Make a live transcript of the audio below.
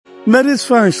Mary's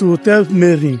fans should tell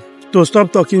Mary to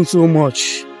stop talking so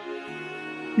much.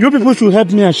 You people should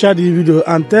help me and share this video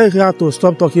and tell her to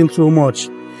stop talking so much.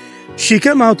 She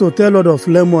came out to tell Lord of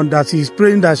Lemon that he's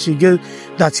praying that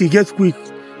he gets quick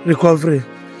recovery,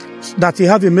 that he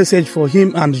have a message for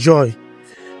him and Joy.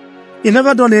 He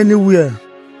never done anywhere.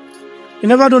 He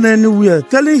never done anywhere.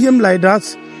 Telling him like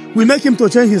that will make him to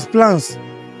change his plans.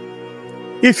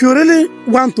 If you really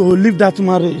want to leave that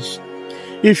marriage,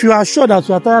 if you are sure that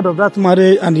you are tired of that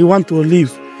marriage and you want to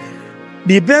leave,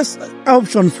 the best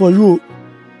option for you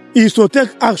is to take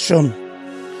action,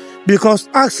 because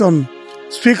action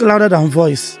speaks louder than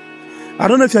voice. I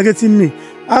don't know if you're getting me.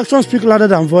 Action speaks louder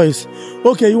than voice.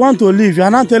 Okay, you want to leave. You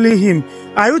are not telling him.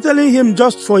 Are you telling him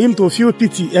just for him to feel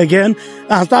pity again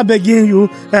and start begging you,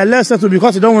 let's settle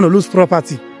because you don't want to lose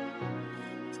property?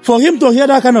 For him to hear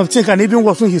that kind of thing and even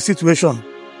worsen his situation.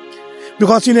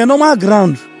 Because in a normal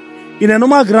ground,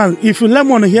 if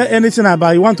Lemon hear anything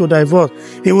about you want to divorce,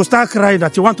 he will start crying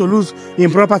that you want to lose in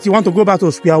property, you want to go back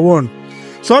to square one.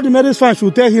 So all the marriage fans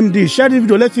should tell him this, share the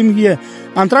video, let him hear,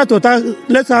 and try to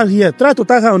let her hear. Try to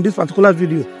tag her on this particular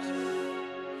video.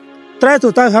 Try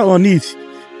to tag her on it.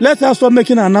 Let her stop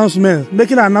making announcements.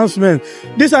 This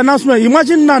announcement,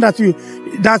 imagine now that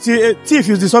a thief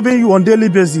is disturbing you on daily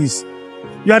basis.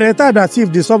 You are the type that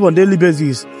thief disturb on daily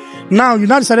basis. Now you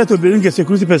now decided to bring a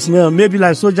security personnel, maybe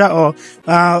like soldier or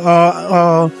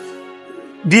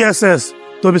DSS,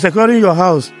 to be securing your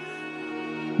house.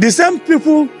 The same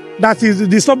people that is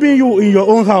disturbing you in your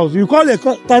own house, you call a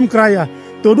time crier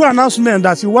to do announcement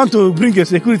that you want to bring a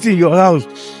security in your house.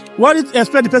 What do you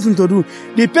expect the person to do?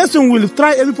 The person will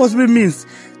try every possible means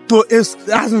to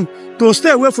stay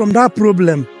away from that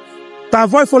problem, to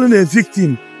avoid falling a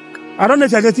victim. I don't know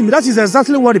if you're getting me. That is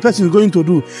exactly what the person is going to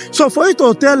do. So for you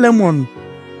to tell Lemon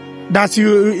that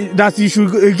you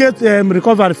should get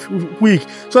recovered quick,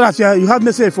 so that you have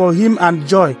message for him and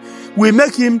Joy, will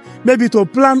make him maybe to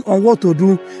plan on what to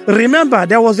do. Remember,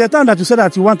 there was a time that you said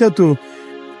that you wanted to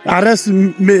arrest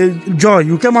Joy.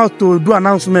 You came out to do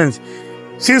announcements.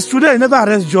 Since today, you never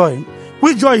arrest Joy.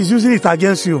 Which Joy is using it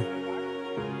against you?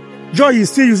 Joy is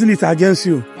still using it against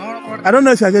you. I don't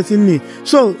know if you're getting me.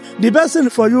 So the best thing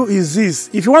for you is this.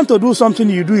 If you want to do something,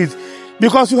 you do it.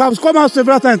 Because you have come out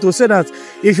several times to say that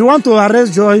if you want to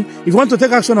arrest Joy, if you want to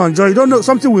take action on Joy, you don't know,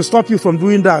 something will stop you from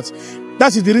doing that.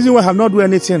 That is the reason why I have not done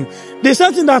anything. The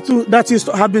same thing that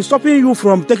have been stopping you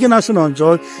from taking action on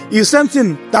Joy is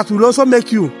something that will also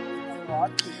make you.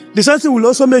 The same thing will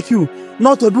also make you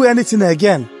not to do anything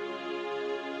again.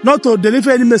 Not to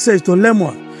deliver any message to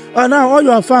Lemon. And now all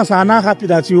your fans are now happy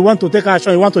that you want to take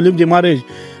action, you want to leave the marriage.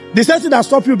 The same thing that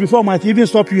stopped you before might even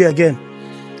stop you again.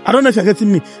 I don't know if you're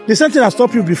getting me. The same thing that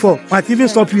stopped you before might even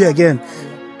stop you again.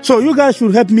 So you guys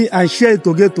should help me and share it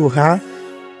to get to her.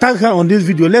 Tag her on this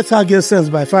video. Let her get sense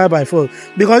by fire by force.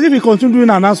 Because if you continue doing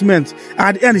announcements,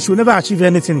 at the end she will never achieve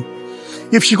anything.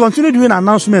 If she continue doing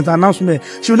announcement,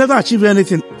 she will never achieve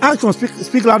anything. Action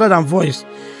speak louder than voice.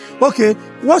 Okay,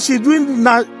 what she's doing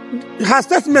now, her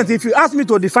statement, if you ask me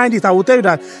to define it, I will tell you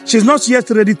that she's not yet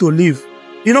ready to leave.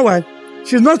 You know why?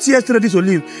 She's not yet ready to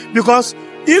leave. Because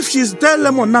if she's tell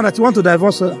Lemon now that you want to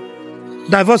divorce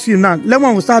him now,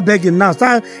 Lemon will start begging now,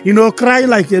 start, crying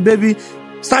like a baby,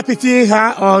 start pitying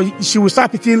her, or she will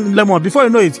start pitying Lemon. Before you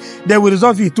know it, they will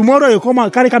resolve it. Tomorrow you come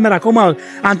out, carry camera, come out,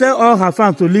 and tell all her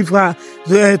fans to leave her,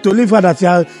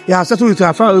 that you have settled with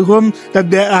her home,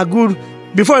 that they are good.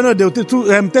 Before you know, they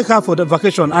will take her for the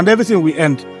vacation, and everything will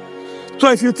end.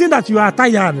 So if you think that you are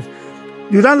tired,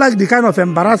 you don't like the kind of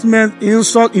embarrassment,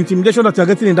 insult, intimidation that you're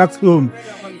getting in that home,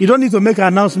 you don't need to make an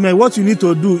announcement. What you need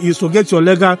to do is to get your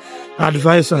legal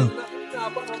advisor,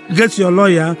 get your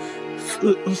lawyer,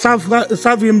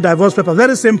 serve him divorce paper.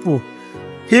 Very simple.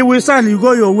 He will sign, you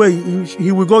go your way,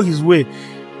 he will go his way.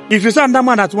 If you see another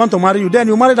man that want to marry you, then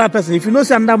you marry that person. If you don't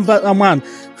see another man,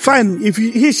 fine. If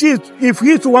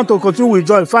he too want to continue with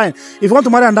Joy, fine. If you want to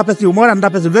marry another person, you marry another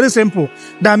person. Very simple.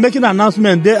 They're making an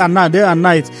announcement day and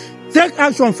night. Take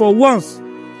action for once.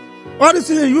 All these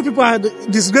things you people are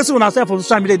disgracing on ourselves on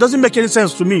social media, it doesn't make any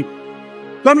sense to me.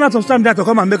 Coming out of social media to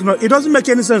come and make noise, it doesn't make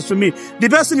any sense to me. The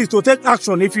best thing is to take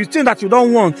action. If you think that you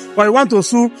don't want, or you want to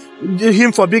sue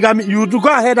him for bigamy, you do go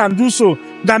ahead and do so.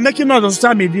 They're making noise on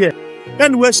social media.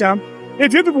 Anyway, Sham,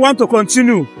 if you people want to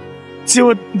continue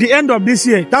till the end of this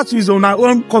year, that is on our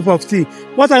own cup of tea.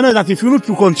 What I know is that if you need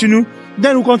to continue,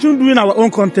 then we'll continue doing our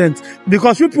own content.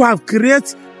 Because people have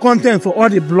created content for all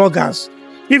the bloggers.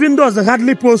 Even though they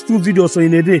hardly post 2 videos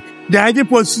in a day, they already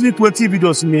post 20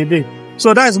 videos in a day.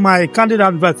 So that is my candid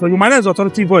advice for you. My name is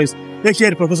Authority Voice, aka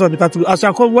the Professor Bitatu. As you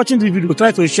are watching this video,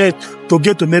 try to share it to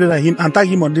get to Mary like him and tag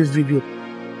him on this video.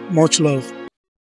 Much love.